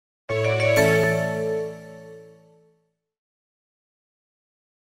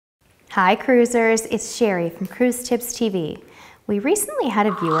Hi cruisers, it's Sherry from Cruise Tips TV. We recently had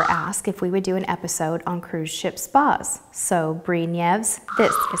a viewer ask if we would do an episode on cruise ship spas. So Bree Nieves,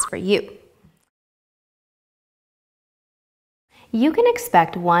 this is for you. You can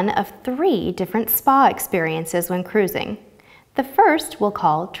expect one of 3 different spa experiences when cruising. The first, we'll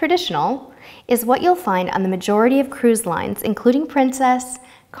call traditional, is what you'll find on the majority of cruise lines, including Princess,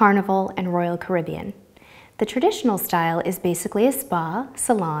 Carnival, and Royal Caribbean. The traditional style is basically a spa,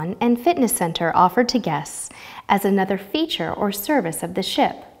 salon, and fitness center offered to guests as another feature or service of the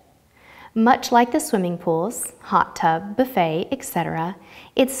ship. Much like the swimming pools, hot tub, buffet, etc.,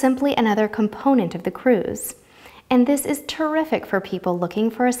 it's simply another component of the cruise. And this is terrific for people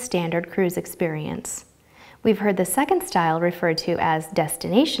looking for a standard cruise experience. We've heard the second style referred to as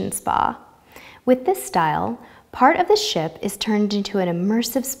destination spa. With this style, part of the ship is turned into an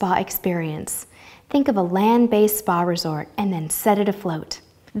immersive spa experience. Think of a land-based spa resort and then set it afloat.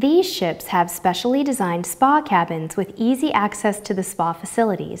 These ships have specially designed spa cabins with easy access to the spa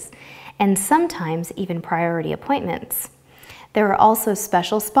facilities, and sometimes even priority appointments. There are also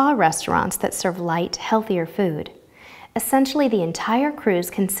special spa restaurants that serve light, healthier food. Essentially, the entire cruise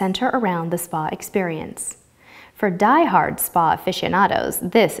can center around the spa experience. For die-hard spa aficionados,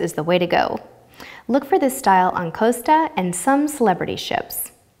 this is the way to go. Look for this style on Costa and some celebrity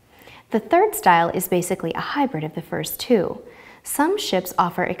ships. The third style is basically a hybrid of the first 2. Some ships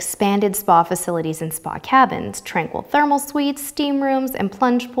offer expanded spa facilities and spa cabins, tranquil thermal suites, steam rooms, and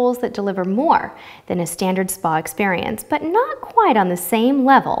plunge pools that deliver more than a standard spa experience, but not quite on the same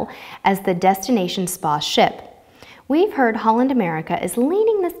level as the destination spa ship. We've heard Holland America is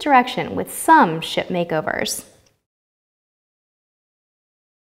leaning this direction with some ship makeovers.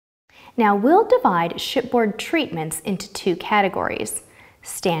 Now we'll divide shipboard treatments into 2 categories: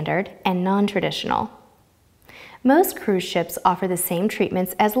 standard and non-traditional. Most cruise ships offer the same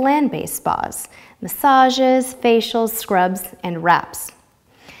treatments as land-based spas: massages, facials, scrubs, and wraps.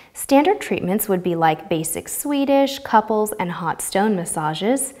 Standard treatments would be like basic Swedish, couples, and hot stone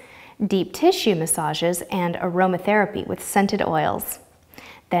massages, deep tissue massages, and aromatherapy with scented oils.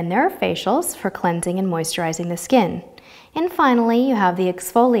 Then there are facials for cleansing and moisturizing the skin. And finally, you have the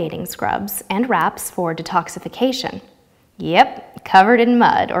exfoliating scrubs and wraps for detoxification. Yep, covered in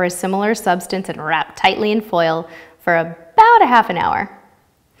mud or a similar substance and wrapped tightly in foil for about a half an hour.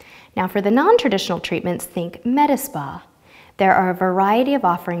 Now for the non-traditional treatments, think Medi-spa. There are a variety of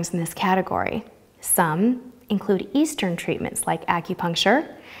offerings in this category. Some include Eastern treatments like acupuncture,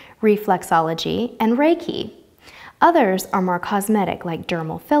 reflexology, and Reiki. Others are more cosmetic like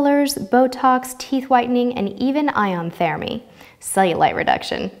dermal fillers, Botox, teeth whitening, and even ion therapy, cellulite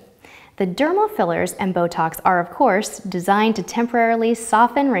reduction. The dermal fillers and Botox are, of course, designed to temporarily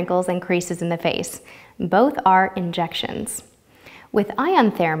soften wrinkles and creases in the face. Both are injections. With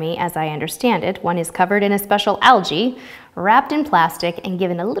ion therapy, as I understand it, one is covered in a special algae, wrapped in plastic, and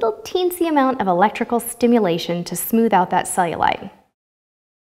given a little teensy amount of electrical stimulation to smooth out that cellulite.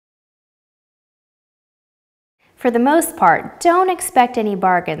 For the most part, don't expect any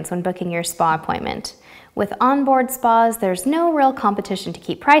bargains when booking your spa appointment. With onboard spas, there's no real competition to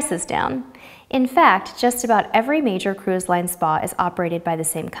keep prices down. In fact, just about every major cruise line spa is operated by the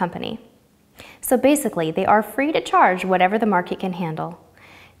same company. So basically, they are free to charge whatever the market can handle.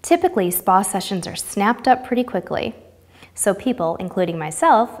 Typically, spa sessions are snapped up pretty quickly. So people, including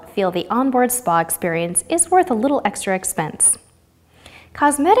myself, feel the onboard spa experience is worth a little extra expense.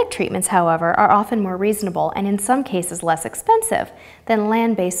 Cosmetic treatments, however, are often more reasonable and in some cases less expensive than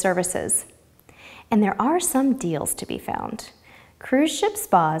land-based services. And there are some deals to be found. Cruise ship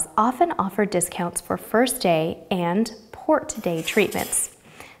spas often offer discounts for first day and port day treatments.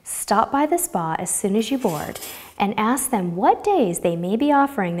 Stop by the spa as soon as you board and ask them what days they may be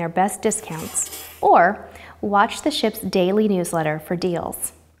offering their best discounts, or watch the ship's daily newsletter for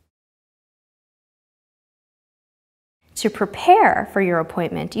deals. To prepare for your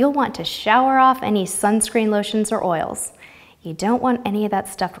appointment, you'll want to shower off any sunscreen lotions or oils. You don't want any of that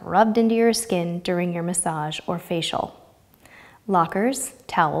stuff rubbed into your skin during your massage or facial. Lockers,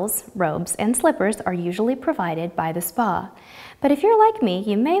 towels, robes, and slippers are usually provided by the spa, but if you're like me,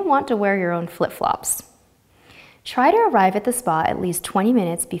 you may want to wear your own flip-flops. Try to arrive at the spa at least 20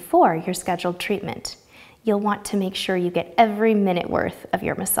 minutes before your scheduled treatment. You'll want to make sure you get every minute worth of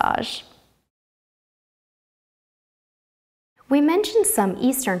your massage. We mentioned some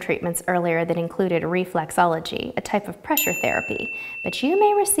Eastern treatments earlier that included reflexology, a type of pressure therapy, but you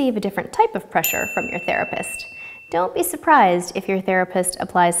may receive a different type of pressure from your therapist. Don't be surprised if your therapist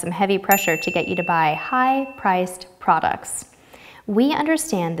applies some heavy pressure to get you to buy high-priced products. We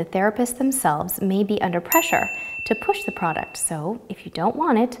understand the therapists themselves may be under pressure to push the product, so if you don't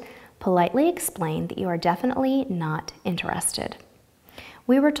want it, politely explain that you are definitely not interested.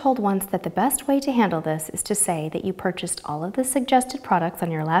 We were told once that the best way to handle this is to say that you purchased all of the suggested products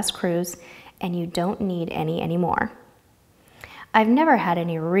on your last cruise and you don't need any anymore. I've never had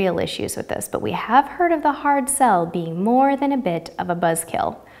any real issues with this, but we have heard of the hard sell being more than a bit of a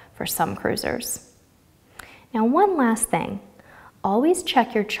buzzkill for some cruisers. Now, one last thing. Always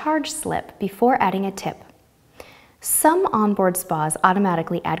check your charge slip before adding a tip. Some onboard spas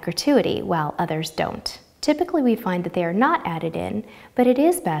automatically add gratuity, while others don't. Typically, we find that they are not added in, but it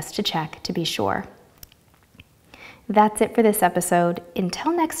is best to check to be sure. That's it for this episode.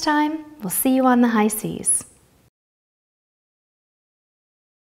 Until next time, we'll see you on the high seas.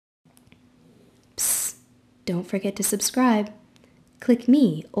 Psst, don't forget to subscribe. Click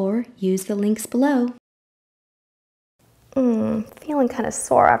me or use the links below. Feeling kind of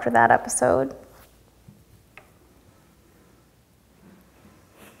sore after that episode.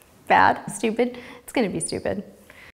 Bad? Stupid? It's gonna be stupid.